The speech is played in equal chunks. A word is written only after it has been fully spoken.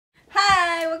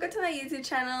welcome to my YouTube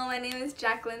channel. My name is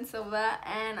Jacqueline Silva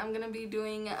and I'm gonna be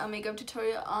doing a makeup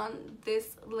tutorial on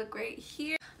this look right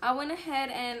here. I went ahead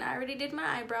and I already did my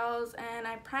eyebrows and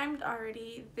I primed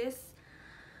already this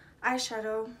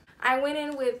eyeshadow. I went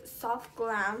in with Soft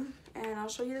Glam and I'll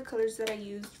show you the colors that I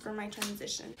used for my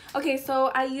transition. Okay,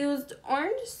 so I used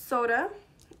Orange Soda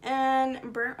and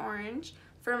Burnt Orange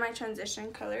for my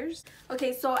transition colors.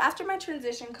 Okay, so after my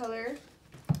transition color,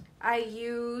 I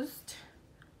used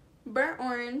Burnt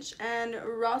Orange and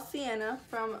Raw Sienna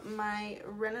from my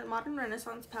Modern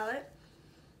Renaissance palette,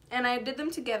 and I did them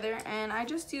together, and I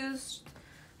just used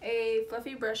a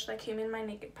fluffy brush that came in my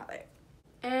Naked palette.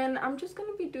 And I'm just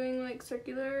gonna be doing like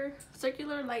circular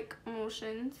like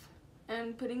motions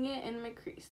and putting it in my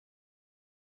crease.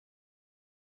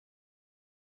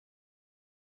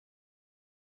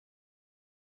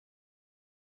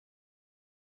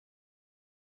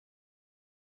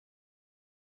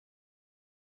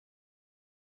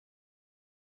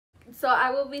 So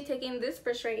I will be taking this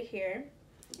brush right here,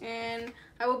 and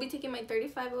I will be taking my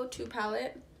 3502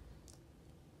 palette,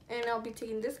 and I'll be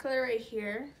taking this color right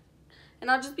here, and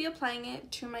I'll just be applying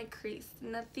it to my crease,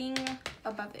 nothing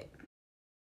above it.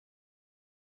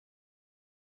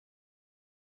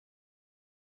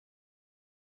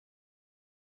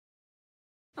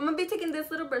 I'm gonna be taking this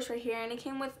little brush right here, and it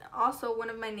came with also one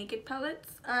of my Naked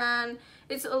palettes, and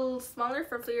it's a smaller,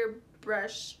 fluffier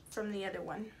brush from the other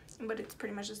one, but it's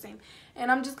pretty much the same.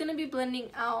 And I'm just gonna be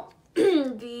blending out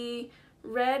the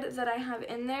red that I have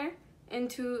in there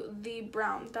into the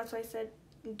brown. That's why I said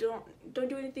don't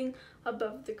do anything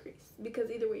above the crease, because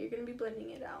either way you're gonna be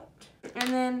blending it out. And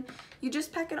then you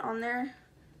just pack it on there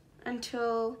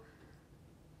until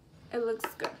it looks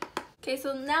good. Okay,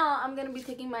 so now I'm going to be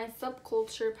taking my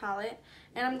Subculture palette,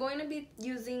 and I'm going to be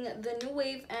using the New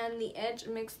Wave and the Edge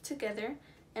mixed together,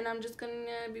 and I'm just going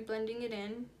to be blending it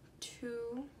in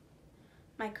to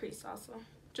my crease also.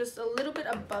 Just a little bit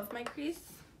above my crease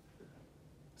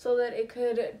so that it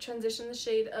could transition the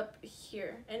shade up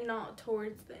here and not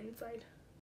towards the inside.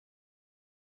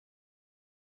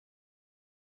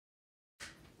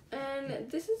 And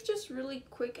this is just really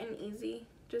quick and easy,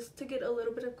 just to get a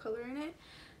little bit of color in it.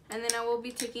 And then I will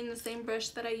be taking the same brush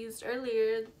that I used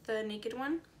earlier, the Naked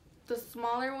one, the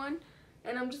smaller one,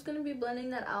 and I'm just going to be blending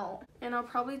that out. And I'll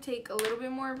probably take a little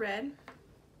bit more red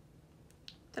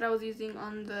that I was using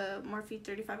on the Morphe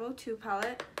 3502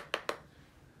 palette,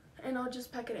 and I'll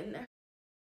just pack it in there.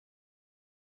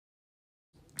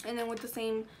 And then with the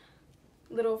same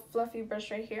little fluffy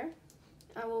brush right here,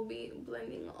 I will be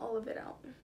blending all of it out.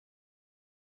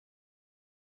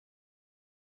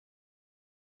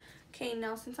 Okay,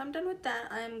 now since I'm done with that,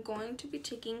 I'm going to be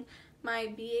taking my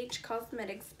BH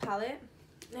Cosmetics palette,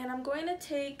 and I'm going to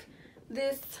take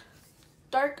this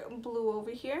dark blue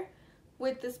over here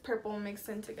with this purple mixed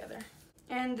in together.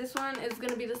 And this one is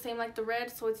going to be the same like the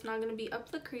red, so it's not going to be up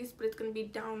the crease, but it's going to be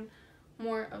down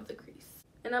more of the crease.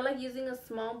 And I like using a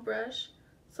small brush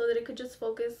so that it could just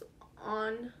focus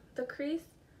on the crease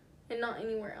and not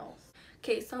anywhere else.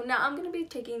 Okay, so now I'm going to be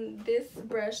taking this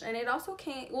brush, and it also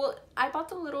came, well, I bought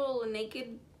the little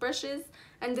Naked brushes,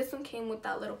 and this one came with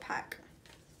that little pack.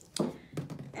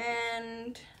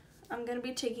 And I'm going to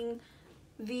be taking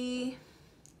this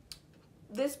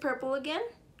purple again,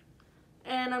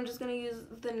 and I'm just going to use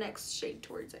the next shade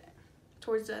towards it,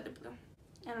 towards the other blue.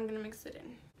 And I'm going to mix it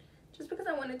in, just because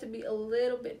I want it to be a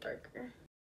little bit darker.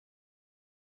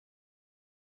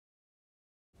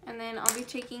 And then I'll be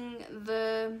taking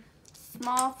the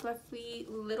small fluffy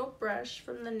little brush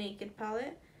from the Naked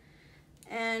palette,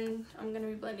 and I'm gonna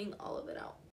be blending all of it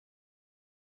out.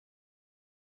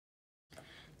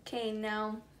 Okay,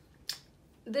 now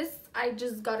this I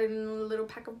just got it in a little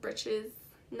pack of brushes,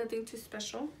 nothing too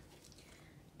special.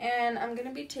 And I'm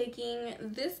gonna be taking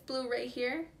this blue right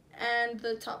here and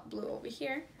the top blue over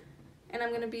here, and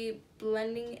I'm gonna be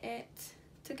blending it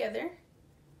together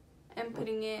and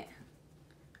putting it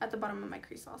at the bottom of my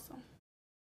crease also.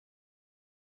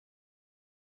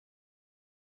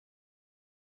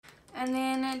 And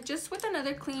then just with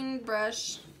another clean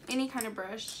brush, any kind of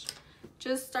brush,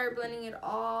 just start blending it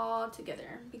all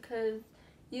together, because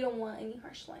you don't want any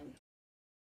harsh lines.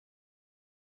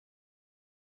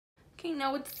 Okay,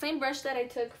 now with the same brush that I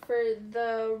took for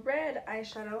the red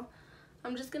eyeshadow,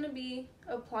 I'm just going to be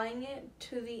applying it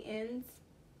to the ends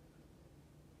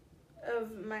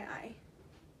of my eye,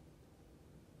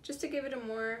 just to give it a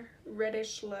more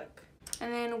reddish look.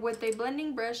 And then with a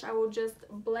blending brush, I will just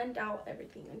blend out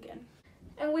everything again.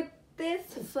 And with this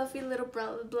fluffy little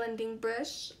blending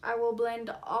brush, I will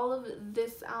blend all of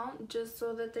this out, just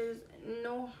so that there's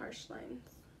no harsh lines.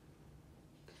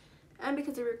 And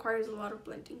because it requires a lot of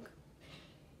blending.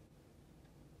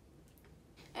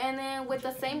 And then with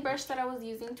the same brush that I was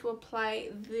using to apply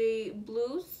the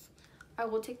blues, I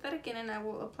will take that again and I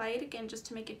will apply it again just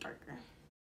to make it darker.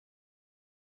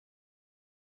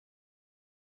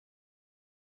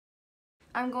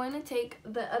 I'm going to take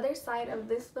the other side of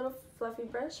this little fluffy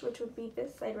brush, which would be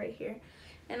this side right here,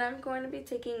 and I'm going to be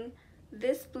taking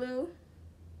this blue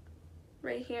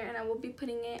right here and I will be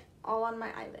putting it all on my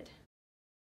eyelid.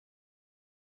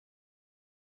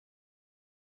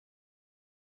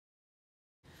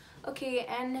 Okay,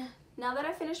 and now that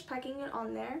I finished packing it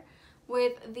on there,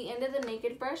 with the end of the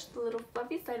naked brush, the little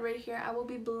fluffy side right here, I will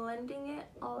be blending it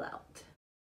all out.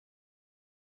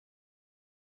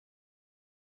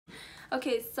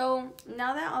 Okay, so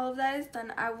now that all of that is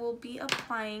done, I will be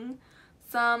applying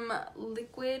some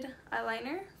liquid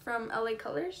eyeliner from LA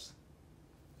Colors.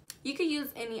 You could use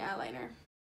any eyeliner.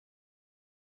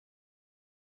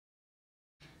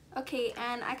 Okay,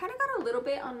 and I kind of got a little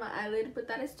bit on my eyelid, but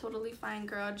that is totally fine,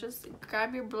 girl. Just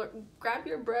grab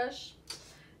your brush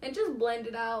and just blend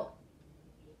it out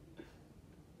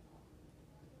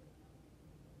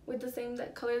with the same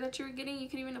color that you were getting. You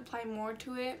can even apply more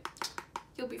to it.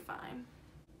 You'll be fine.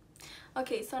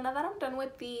 Okay, so now that I'm done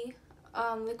with the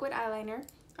liquid eyeliner,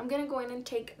 I'm gonna go in and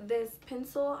take this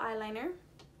pencil eyeliner.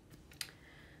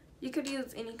 You could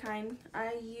use any kind.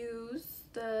 I use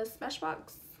the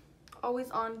Smashbox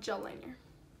Always On gel liner,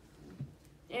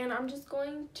 and I'm just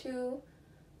going to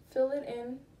fill it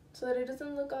in so that it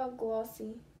doesn't look all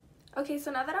glossy. Okay,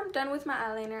 so now that I'm done with my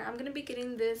eyeliner, I'm gonna be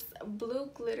getting this blue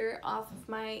glitter off of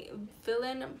my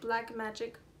Villain Black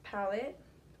Magic palette,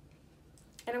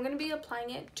 and I'm gonna be applying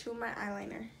it to my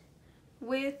eyeliner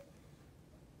with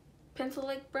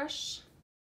pencil-like brush.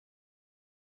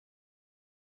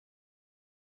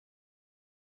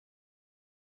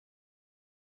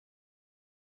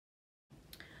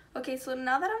 Okay, so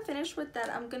now that I'm finished with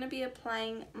that, I'm gonna be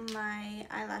applying my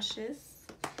eyelashes,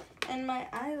 and my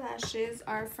eyelashes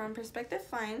are from Perspective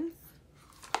Finds,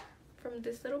 from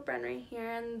this little brand right here,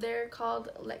 and they're called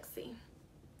Lexi.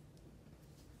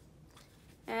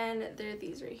 And they're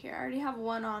these right here. I already have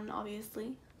one on,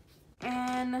 obviously.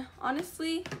 And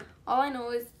honestly, all I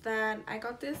know is that I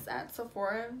got this at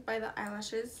Sephora by the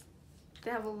eyelashes.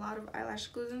 They have a lot of eyelash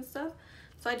glues and stuff.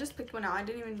 So I just picked one out. I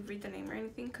didn't even read the name or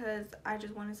anything because I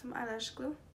just wanted some eyelash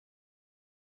glue.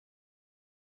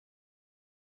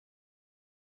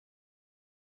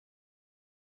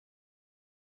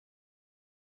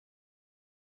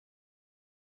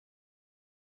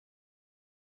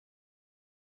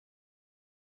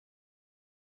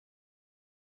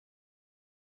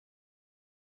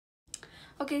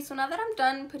 Okay, so now that I'm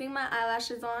done putting my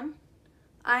eyelashes on,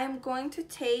 I am going to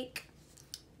take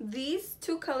these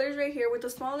two colors right here with a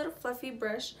small little fluffy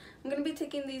brush. I'm going to be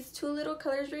taking these two little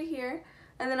colors right here,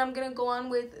 and then I'm going to go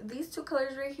on with these two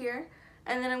colors right here,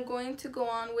 and then I'm going to go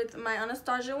on with my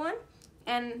Anastasia one,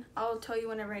 and I'll tell you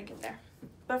whenever I get there.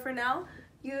 But for now,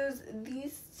 use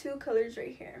these two colors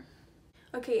right here.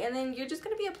 Okay, and then you're just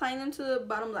going to be applying them to the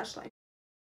bottom lash line.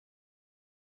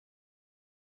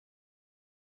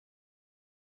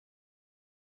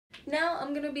 Now I'm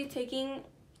going to be taking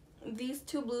these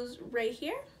two blues right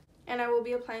here, and I will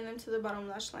be applying them to the bottom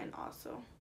lash line also.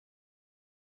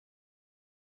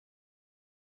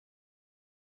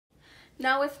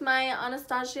 Now with my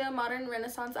Anastasia Modern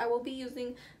Renaissance, I will be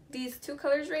using these two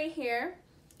colors right here,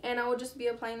 and I will just be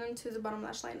applying them to the bottom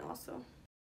lash line also.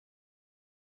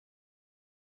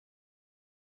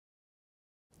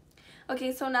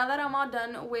 Okay, so now that I'm all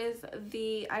done with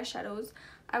the eyeshadows,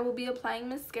 I will be applying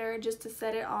mascara just to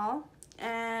set it all.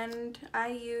 And I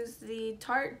use the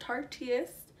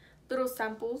Tarteist little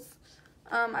samples.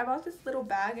 I bought this little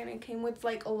bag and it came with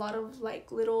like a lot of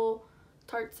like little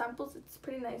Tarte samples. It's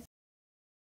pretty nice.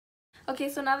 Okay,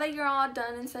 so now that you're all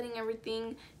done and setting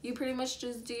everything, you pretty much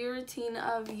just do your routine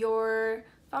of your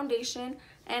foundation,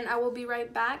 and I will be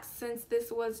right back. Since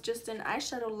this was just an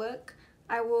eyeshadow look,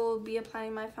 I will be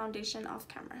applying my foundation off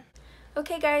camera.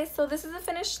 Okay guys, so this is a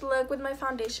finished look with my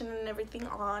foundation and everything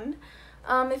on.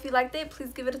 If you liked it,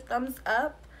 please give it a thumbs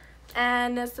up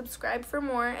and subscribe for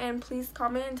more, and please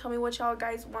comment and tell me what y'all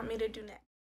guys want me to do next.